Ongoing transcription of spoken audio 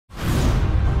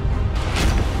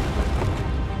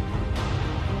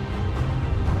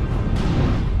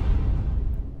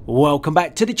Welcome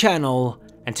back to the channel,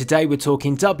 and today we're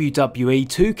talking WWE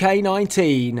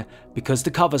 2K19 because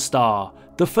the cover star,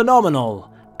 the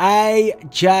phenomenal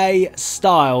AJ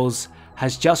Styles,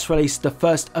 has just released the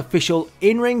first official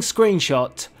in-ring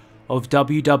screenshot of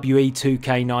WWE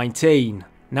 2K19.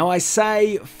 Now I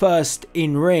say first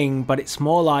in-ring, but it's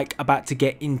more like about to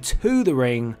get into the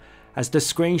ring, as the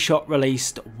screenshot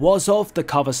released was of the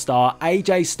cover star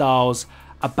AJ Styles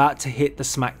about to hit the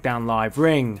SmackDown Live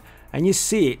ring. And you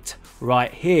see it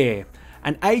right here.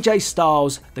 And AJ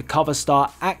Styles, the cover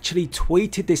star, actually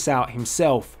tweeted this out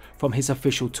himself from his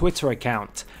official Twitter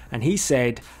account. And he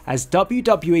said, as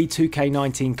WWE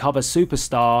 2K19 cover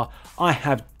superstar, I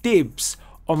have dibs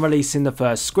on releasing the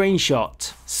first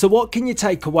screenshot. So what can you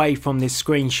take away from this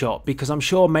screenshot? Because I'm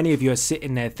sure many of you are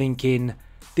sitting there thinking,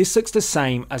 this looks the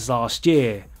same as last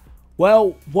year.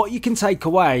 Well, what you can take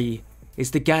away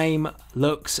is the game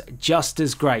looks just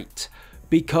as great.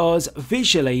 Because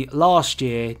visually last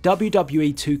year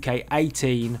WWE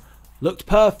 2K18 looked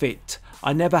perfect.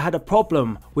 I never had a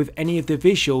problem with any of the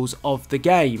visuals of the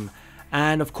game,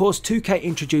 and of course 2K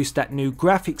introduced that new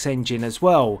graphics engine as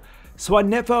well, so I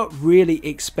never really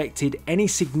expected any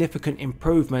significant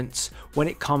improvements when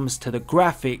it comes to the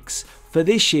graphics for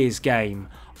this year's game.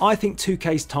 I think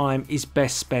 2K's time is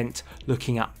best spent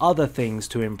looking at other things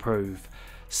to improve.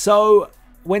 So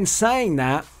when saying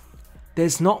that,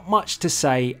 there's not much to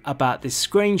say about this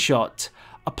screenshot,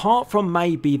 apart from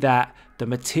maybe that the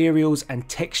materials and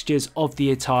textures of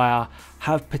the attire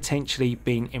have potentially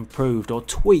been improved or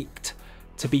tweaked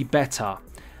to be better.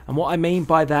 And what I mean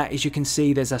by that is you can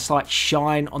see there's a slight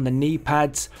shine on the knee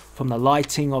pads from the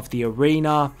lighting of the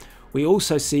arena. We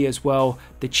also see as well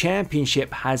the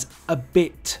championship has a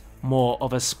bit more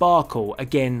of a sparkle,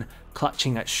 again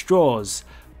clutching at straws.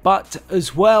 But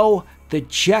as well, the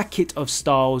jacket of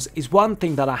Styles is one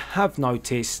thing that I have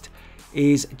noticed,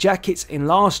 is jackets in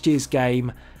last year's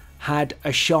game had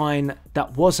a shine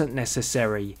that wasn't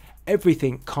necessary.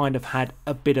 Everything kind of had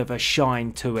a bit of a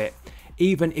shine to it.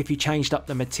 Even if you changed up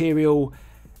the material,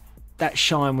 that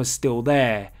shine was still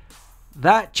there.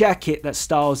 That jacket that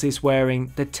Styles is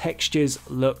wearing, the textures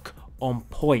look on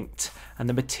point and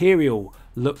the material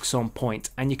looks on point.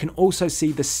 And you can also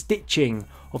see the stitching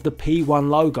of the P1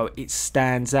 logo, it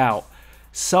stands out.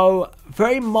 So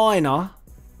very minor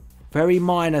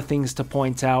things to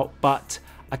point out, but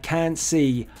I can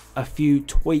see a few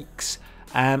tweaks.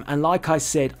 And like I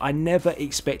said, I never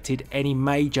expected any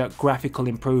major graphical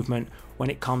improvement when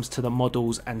it comes to the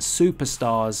models and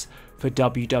superstars for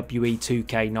WWE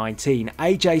 2K19.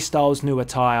 AJ Styles' new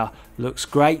attire looks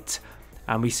great,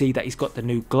 and we see that he's got the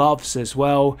new gloves as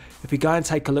well. If we go and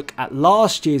take a look at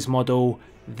last year's model,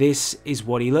 this is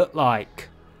what he looked like.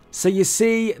 So you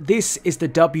see, this is the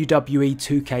WWE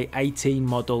 2K18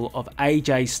 model of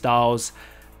AJ Styles,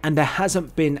 and there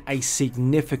hasn't been a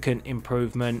significant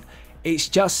improvement. It's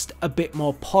just a bit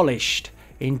more polished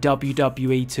in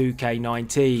WWE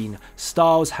 2K19.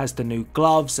 Styles has the new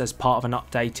gloves as part of an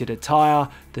updated attire,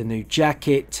 the new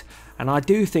jacket, and I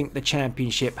do think the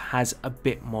championship has a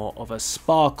bit more of a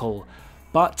sparkle.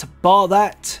 But bar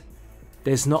that,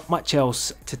 there's not much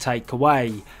else to take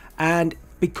away. And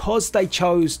because they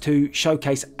chose to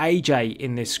showcase AJ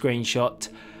in this screenshot,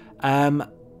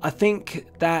 I think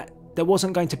that there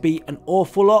wasn't going to be an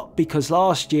awful lot, because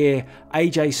last year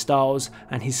AJ Styles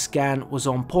and his scan was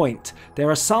on point. There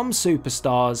are some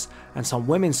superstars and some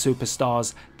women's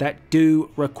superstars that do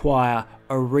require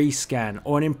a rescan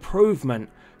or an improvement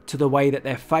to the way that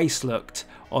their face looked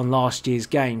on last year's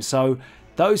game. So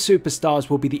those superstars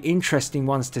will be the interesting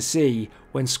ones to see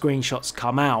when screenshots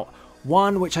come out.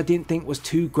 One which I didn't think was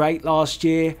too great last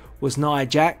year was Nia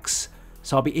Jax,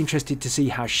 so I'll be interested to see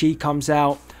how she comes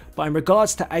out. But in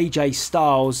regards to AJ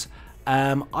Styles,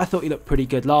 I thought he looked pretty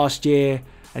good last year,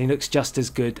 and he looks just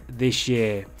as good this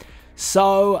year.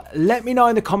 So let me know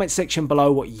in the comment section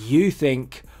below what you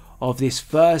think of this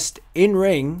first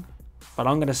in-ring, but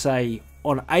I'm going to say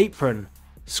on apron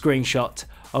screenshot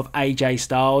of AJ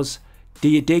Styles. Do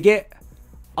you dig it?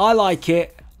 I like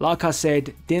it. Like I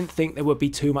said, didn't think there would be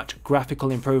too much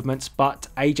graphical improvements, but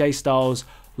AJ Styles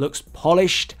looks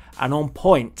polished and on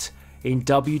point in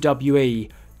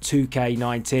WWE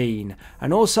 2K19.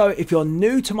 And also, if you're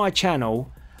new to my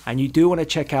channel and you do want to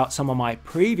check out some of my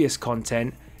previous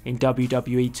content in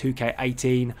WWE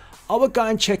 2K18, I would go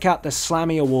and check out the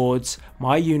Slammy Awards,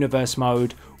 my universe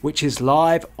mode, which is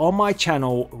live on my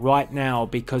channel right now,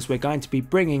 because we're going to be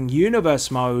bringing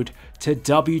universe mode to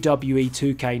WWE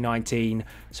 2K19,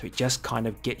 so it just kind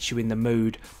of gets you in the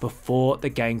mood before the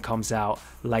game comes out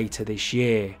later this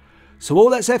year. So all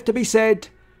that's left to be said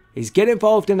is get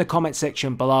involved in the comment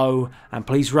section below, and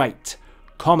please rate,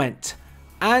 comment,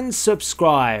 and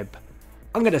subscribe.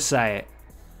 I'm going to say it.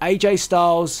 AJ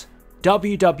Styles,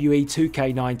 WWE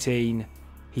 2K19.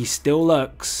 He still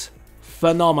looks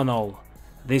phenomenal.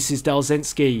 This is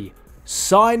Delzinski,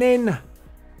 signing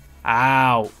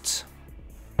out.